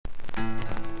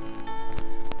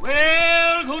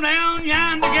go down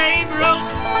yonder, Gabriel,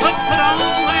 put on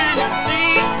when you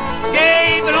see.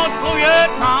 Gabriel, don't blow your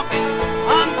trumpet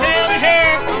until you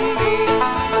hear from me.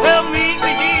 Well, meet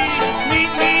me, Jesus,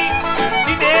 meet me.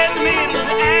 Be there in the middle of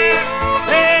the air.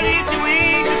 Ready to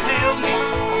wing to tell me,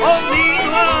 hold me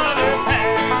to other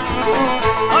path.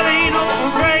 Oh, there ain't no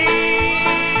grave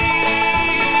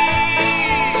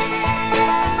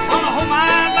gonna hold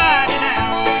my body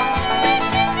down.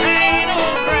 There ain't no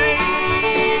grave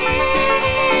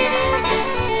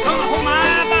gonna hold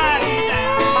my body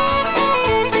down.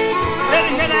 Let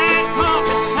me hear that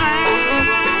trumpet sound.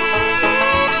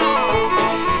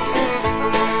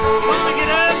 Gonna get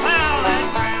up out of that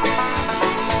ground.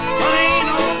 Well, there ain't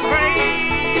no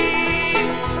grave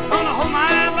gonna hold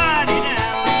my body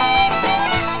down.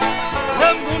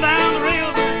 Well, I'm going down the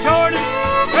river Jordan,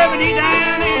 rubbing knee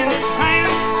down in the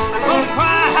sand. I'm gonna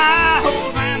cry high,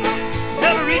 old man,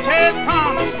 never reach that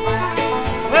promised land.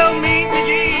 Well, meet me,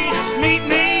 Jesus, meet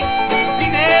me. Be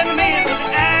there in the middle of the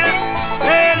air.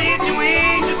 Ready to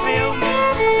wing to fill me.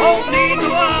 Hold me to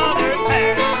other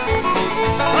path.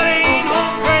 But ain't no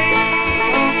grave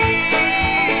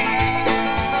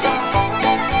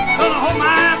gonna hold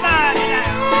my body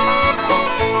down.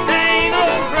 There ain't no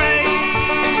grave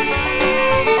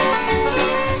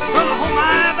gonna hold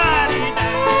my body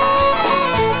down.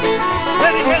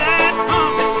 Let me hear that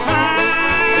trumpet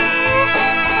sound.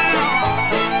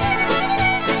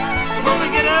 Gonna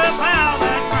get up out of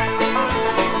that ground.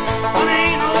 Well,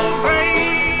 ain't no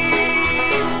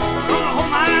grave gonna hold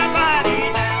my body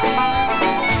down.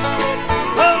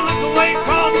 Well, look away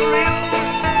across the river.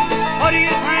 What do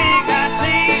you think I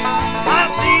see? I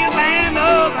see a band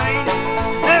of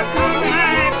angels. They're coming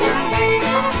after me.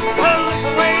 Well, look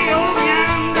away over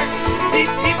yonder.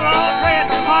 These people all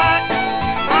dressed in white.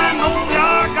 I know they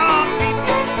are God's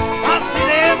people. I see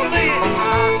them living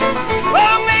right.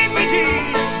 Well, meet me,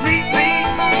 Jesus, meet me.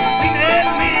 Be there in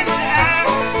the middle of the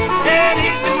hour. Dead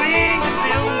is the wings and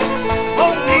fill me.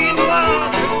 Hold me to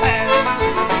other path.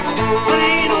 But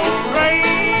ain't no grave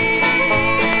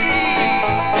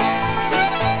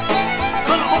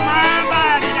gonna hold my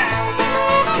body down.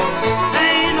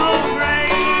 Ain't no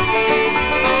grave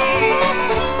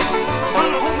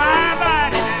gonna hold my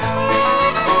body down.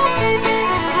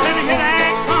 Let me hear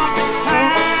that trumpet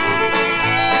sound.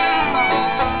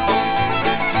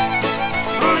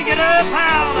 Gonna get up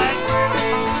out of